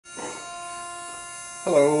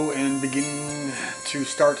Hello, and beginning to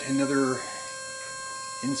start another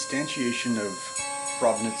instantiation of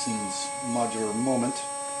Frobnitzon's modular moment.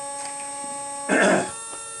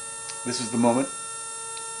 This is the moment.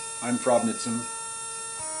 I'm Frobnitzon.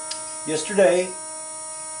 Yesterday,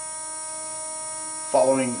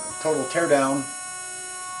 following a total teardown,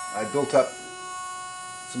 I built up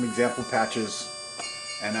some example patches,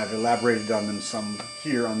 and I've elaborated on them some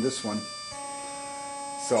here on this one.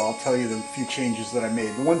 So I'll tell you the few changes that I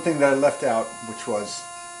made. The one thing that I left out, which was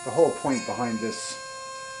the whole point behind this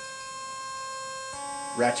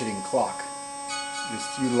ratcheting clock, is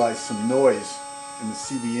to utilize some noise in the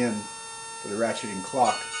CBN for the ratcheting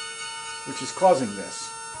clock, which is causing this.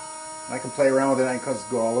 And I can play around with it, and I can cause it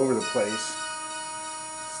to go all over the place.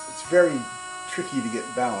 It's very tricky to get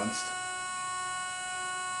balanced.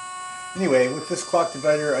 Anyway, with this clock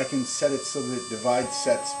divider, I can set it so that it divides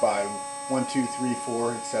sets by 1, 2, 3,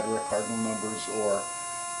 4, etc., cardinal numbers, or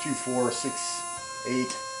 2, 4, 6,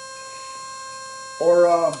 8,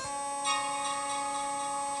 or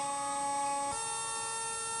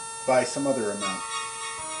by some other amount.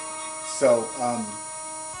 So I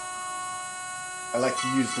like to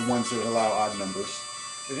use the ones that allow odd numbers.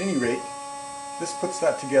 At any rate, this puts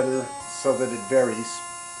that together so that it varies.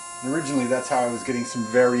 And originally that's how I was getting some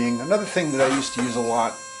varying. Another thing that I used to use a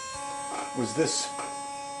lot was this,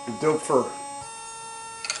 the Doepfer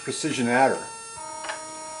precision adder,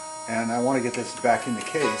 and I want to get this back in the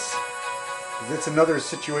case. It's another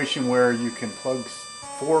situation where you can plug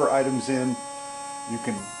 4 items in, you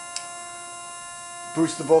can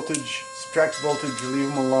boost the voltage, subtract the voltage, leave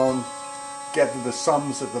them alone, get to the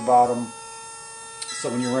sums at the bottom, so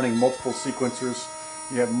when you're running multiple sequencers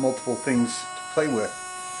you have multiple things to play with.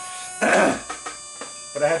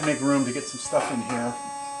 But I had to make room to get some stuff in here.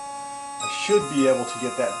 I should be able to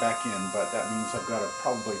get that back in, but that means I've got to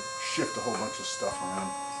probably shift a whole bunch of stuff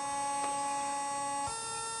around.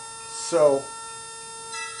 So,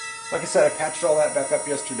 like I said, I patched all that back up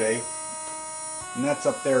yesterday, and that's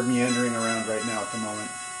up there meandering around right now at the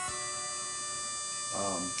moment.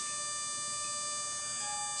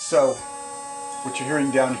 So, what you're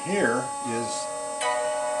hearing down here is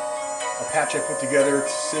a patch I put together to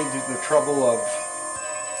save the trouble of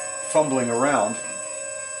fumbling around,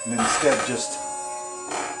 and instead just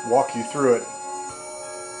walk you through it.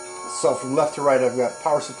 So from left to right, I've got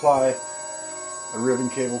power supply, a ribbon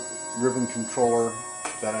controller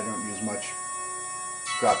that I don't use much.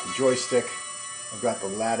 I've got the joystick. I've got the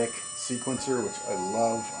Lattic sequencer, which I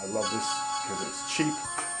love. I love this because it's cheap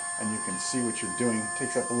and you can see what you're doing. It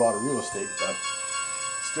takes up a lot of real estate, but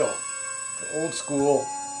still, the old school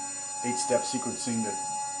 8-step sequencing that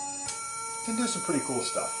can do some pretty cool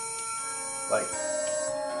stuff. Like,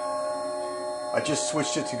 I just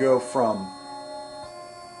switched it to go from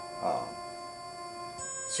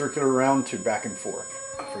circular round to back and forth.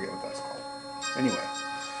 I forget what that's called. Anyway,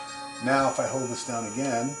 now if I hold this down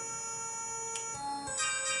again,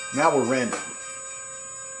 now we're random.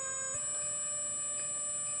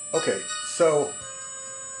 Okay, so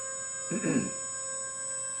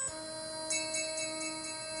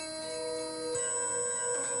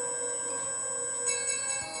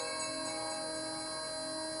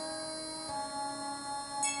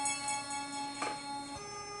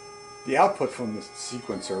the output from the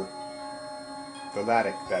sequencer, the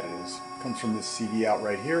Lattic that is, comes from this CD out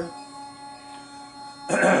right here,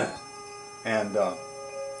 and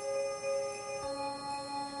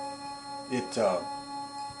it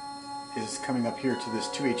is coming up here to this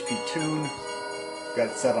 2 HP tune. Got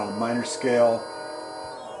it set on a minor scale.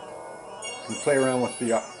 You can play around with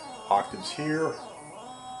the octaves here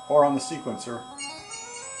or on the sequencer.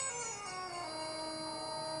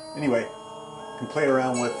 Anyway, you can play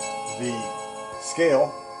around with the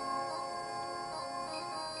scale,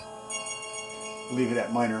 leave it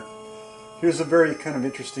at minor. Here's a very kind of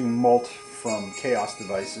interesting mult from Chaos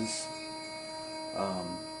Devices.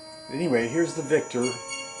 Anyway, here's the Victor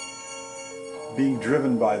being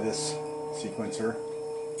driven by this sequencer.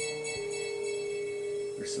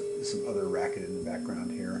 There's some other racket in the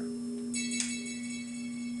background here.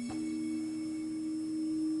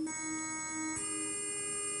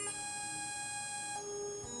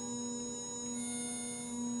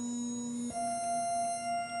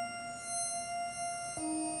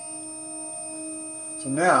 So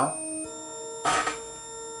now,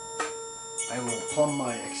 I will plumb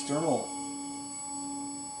my external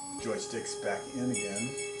joysticks back in again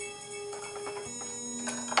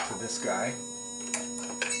to this guy.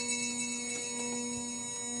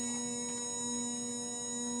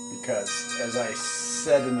 Because, as I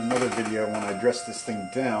said in another video when I dressed this thing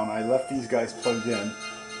down, I left these guys plugged in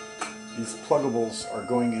these pluggables are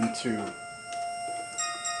going into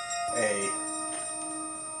a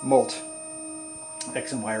mult.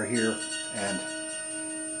 X and Y are here, and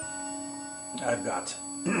I've got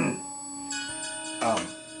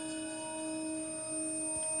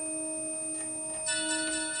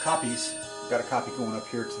copies. I've got a copy going up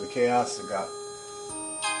here to the chaos. I've got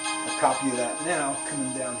a copy of that now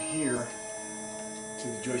coming down here to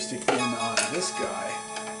the joystick in on this guy.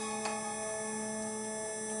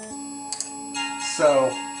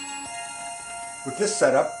 So with this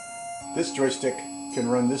setup, this joystick can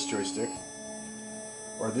run this joystick,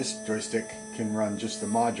 or this joystick can run just the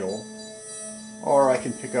module, or I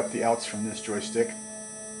can pick up the outs from this joystick,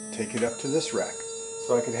 take it up to this rack.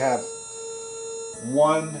 So I could have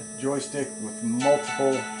one joystick with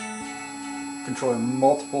multiple, controlling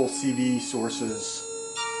multiple CV sources,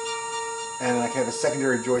 and I can have a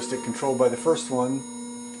secondary joystick controlled by the first one,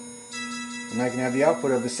 and I can have the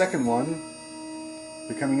output of the second one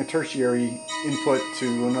becoming a tertiary input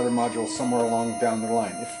to another module somewhere along down the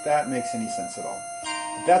line, if that makes any sense at all.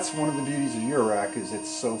 But that's one of the beauties of your rack, is it's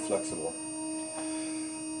so flexible.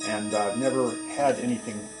 And I've never had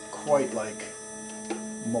anything quite like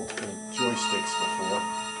multiple joysticks before,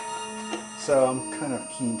 so I'm kind of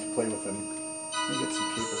keen to play with them. Let me get some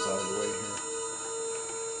cables out of the way here.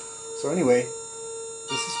 So anyway,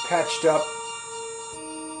 this is patched up,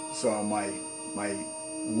 so my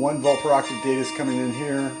 1 volt per octave data is coming in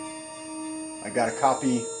here. I got a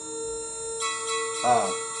copy,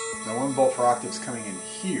 the 1 volt per octave is coming in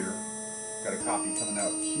here. Got a copy coming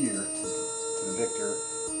out here to the Victor,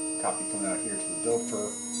 copy coming out here to the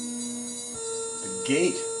Doper. The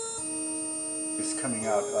gate is coming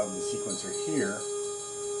out of the sequencer here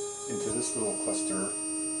into this little cluster,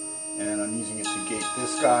 and I'm using it to gate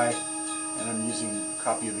this guy, and I'm using a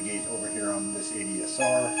copy of the gate over here on this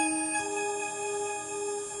ADSR.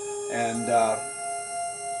 And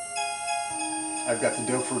I've got the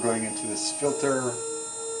Doper going into this filter,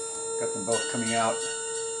 got them both coming out.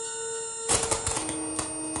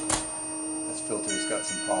 This filter's got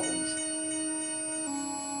some problems.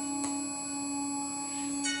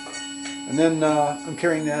 And then I'm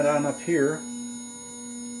carrying that on up here.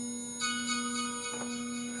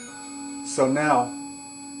 So now,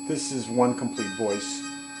 this is one complete voice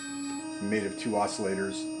made of 2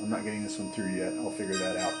 oscillators. I'm not getting this one through yet. I'll figure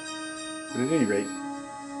that out. But at any rate,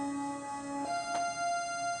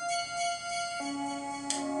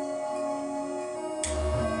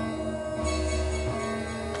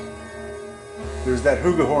 there's that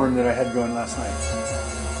Huga horn that I had going last night.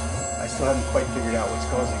 I still haven't quite figured out what's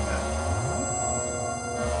causing that.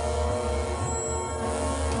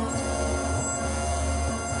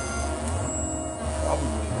 Probably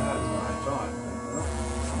that is what I thought.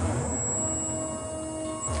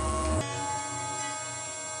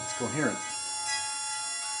 It's coherent.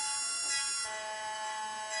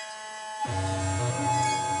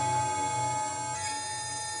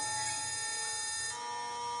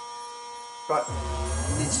 But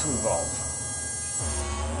it needs to evolve.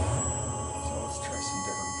 So let's try some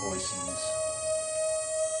different voicings.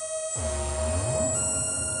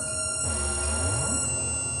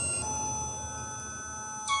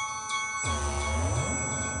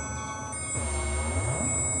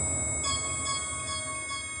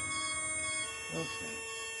 Okay.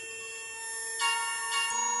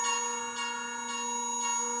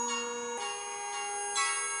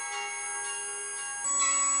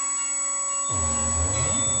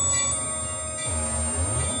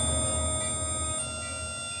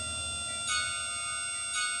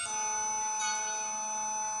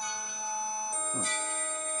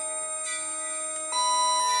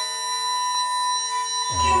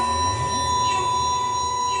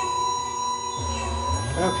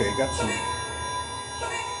 Okay, got some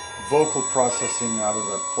vocal processing out of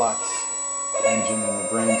the Platts engine in the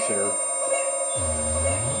brains here.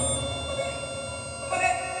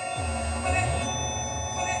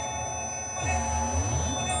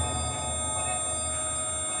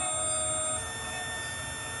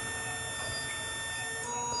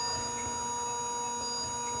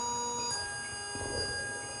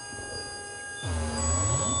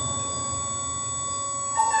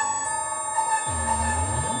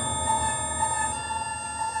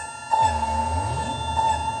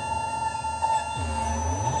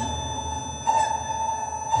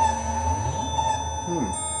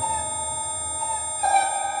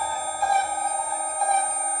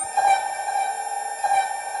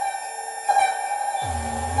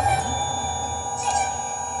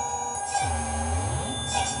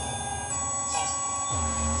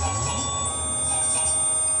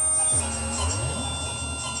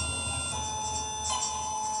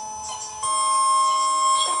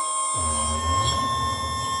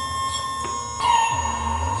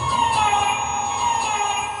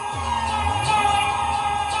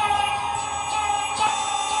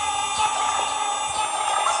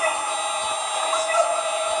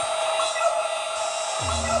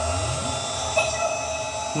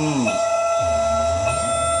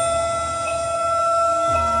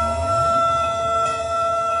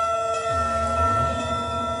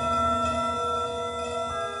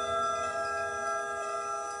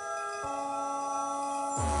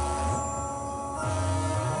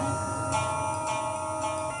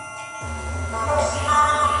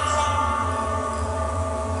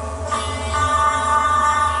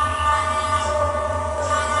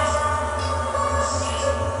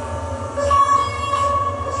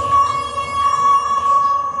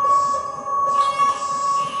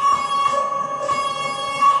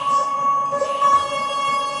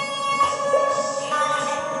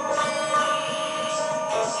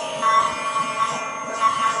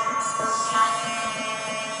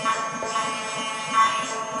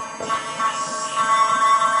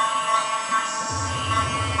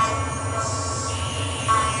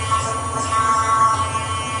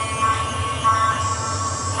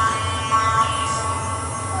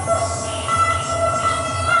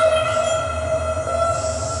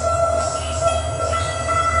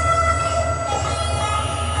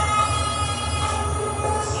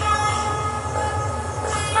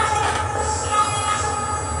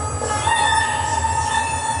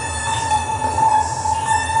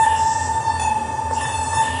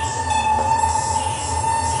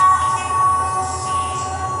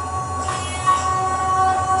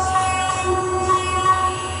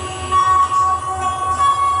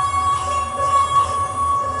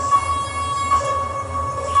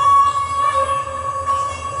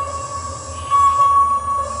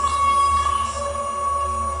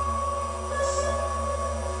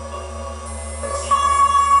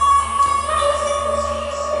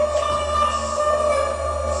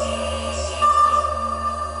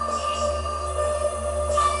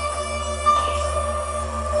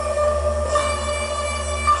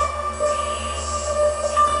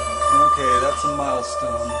 Okay, that's a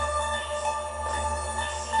milestone.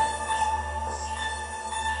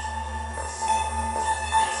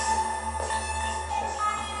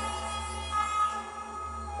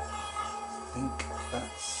 I think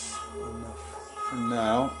that's enough for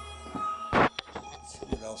now. Let's see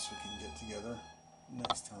what else we can get together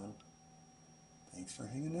next time. Thanks for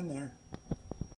hanging in there.